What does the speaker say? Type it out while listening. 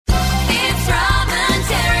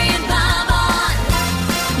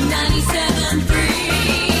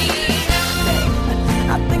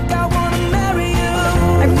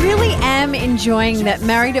enjoying that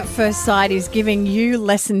Married at First Sight is giving you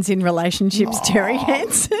lessons in relationships, Terry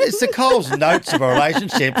Hansen? It's the Coles notes of a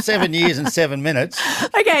relationship, 7 years and 7 minutes.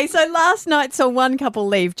 Okay, so last night saw one couple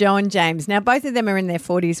leave, Joe and James. Now, both of them are in their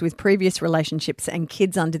 40s with previous relationships and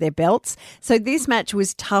kids under their belts. So this match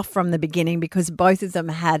was tough from the beginning because both of them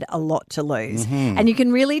had a lot to lose. Mm-hmm. And you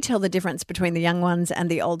can really tell the difference between the young ones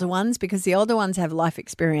and the older ones because the older ones have life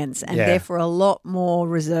experience and therefore a lot more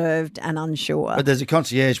reserved and unsure. But there's a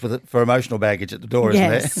concierge for emotional baggage at the door, isn't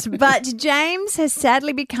there? Yes, but James has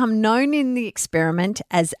sadly become known in the experiment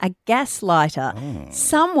as a gaslighter,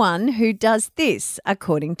 someone who does this,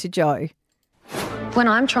 according to Joe. When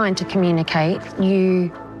I'm trying to communicate,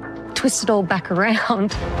 you twist it all back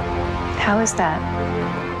around. How is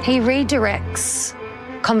that? He redirects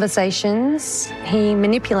conversations, he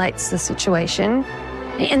manipulates the situation,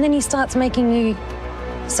 and then he starts making you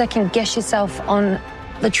second guess yourself on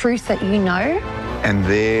the truth that you know. And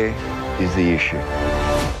there is the issue.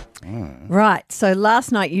 Right, so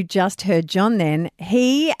last night you just heard John then.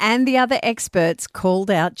 He and the other experts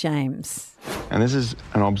called out James. And this is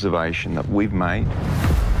an observation that we've made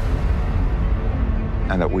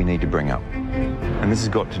and that we need to bring up. And this has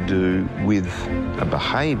got to do with a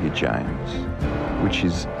behaviour, James, which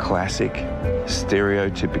is classic,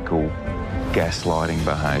 stereotypical gaslighting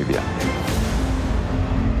behaviour.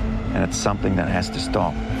 And it's something that has to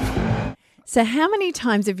stop. So how many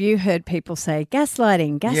times have you heard people say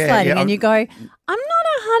gaslighting, and you go, I'm not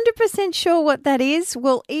 100% sure what that is?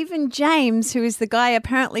 Well, even James, who is the guy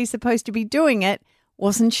apparently supposed to be doing it,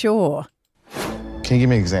 wasn't sure. Can you give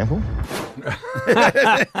me an example?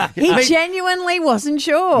 He genuinely wasn't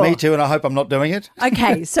sure. Me too, and I hope I'm not doing it.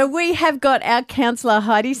 Okay, so we have got our counsellor,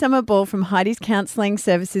 Heidi Summerball from Heidi'sCounselling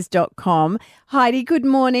Services.com. Heidi, good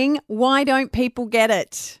morning. Why don't people get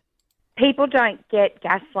it? People don't get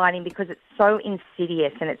gaslighting because it's so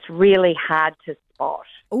insidious and it's really hard to spot.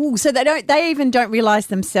 Oh, so they even don't realise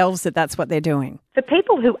themselves that that's what they're doing. For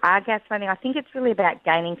people who are gaslighting, I think it's really about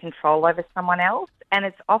gaining control over someone else, and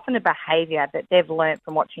it's often a behaviour that they've learnt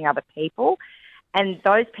from watching other people, and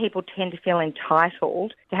those people tend to feel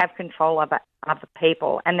entitled to have control over other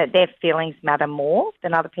people and that their feelings matter more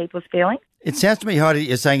than other people's feelings. It sounds to me, Heidi,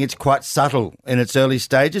 you're saying it's quite subtle in its early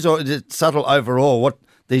stages, or is it subtle overall,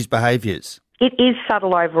 these behaviours? It is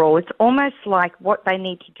subtle overall. It's almost like what they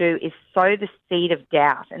need to do is sow the seed of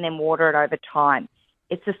doubt and then water it over time.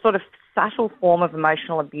 It's a sort of subtle form of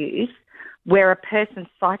emotional abuse where a person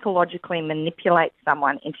psychologically manipulates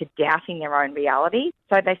someone into doubting their own reality.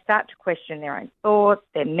 So they start to question their own thoughts,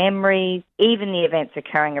 their memories, even the events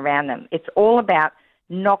occurring around them. It's all about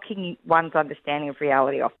knocking one's understanding of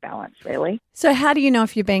reality off balance, really. So how do you know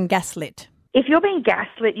if you're being gaslit? If you're being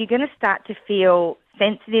gaslit, you're going to start to feel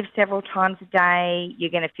sensitive several times a day. You're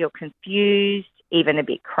going to feel confused, even a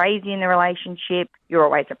bit crazy in the relationship. You're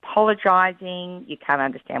always apologising. You can't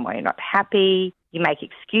understand why you're not happy. You make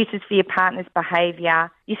excuses for your partner's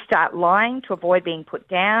behaviour. You start lying to avoid being put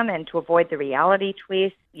down and to avoid the reality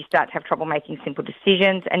twist. You start to have trouble making simple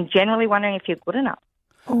decisions and generally wondering if you're good enough.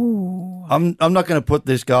 Oh, I'm not going to put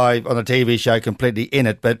this guy on a TV show completely in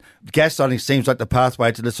it, but gaslighting seems like the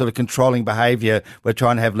pathway to the sort of controlling behaviour we're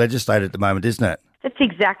trying to have legislated at the moment, isn't it? That's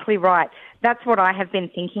exactly right. That's what I have been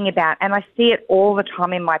thinking about, and I see it all the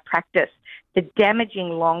time in my practice, the damaging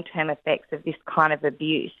long-term effects of this kind of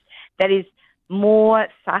abuse that is more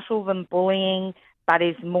subtle than bullying but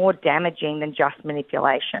is more damaging than just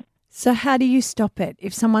manipulation. So how do you stop it?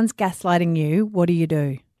 If someone's gaslighting you, what do you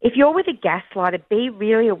do? If you're with a gaslighter, be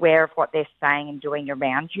really aware of what they're saying and doing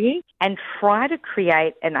around you and try to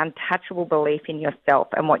create an untouchable belief in yourself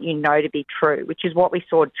and what you know to be true, which is what we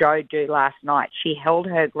saw Jo do last night. She held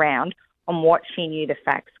her ground on what she knew the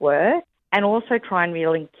facts were and also try and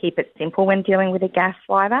really keep it simple when dealing with a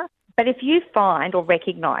gaslighter. But if you find or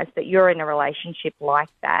recognise that you're in a relationship like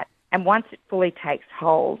that, and once it fully takes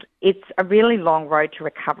hold, it's a really long road to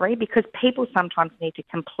recovery because people sometimes need to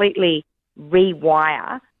completely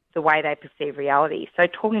rewire the way they perceive reality. So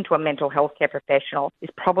talking to a mental health care professional is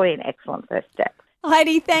probably an excellent first step.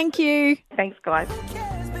 Heidi, thank you. Thanks, guys.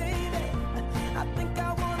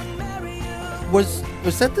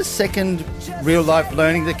 Was that the second real-life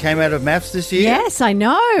learning that came out of MAFS this year? Yes, I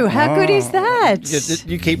know. How good is that?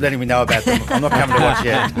 You keep letting me know about them. I'm not coming to watch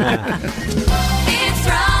yet. It's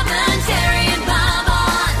right.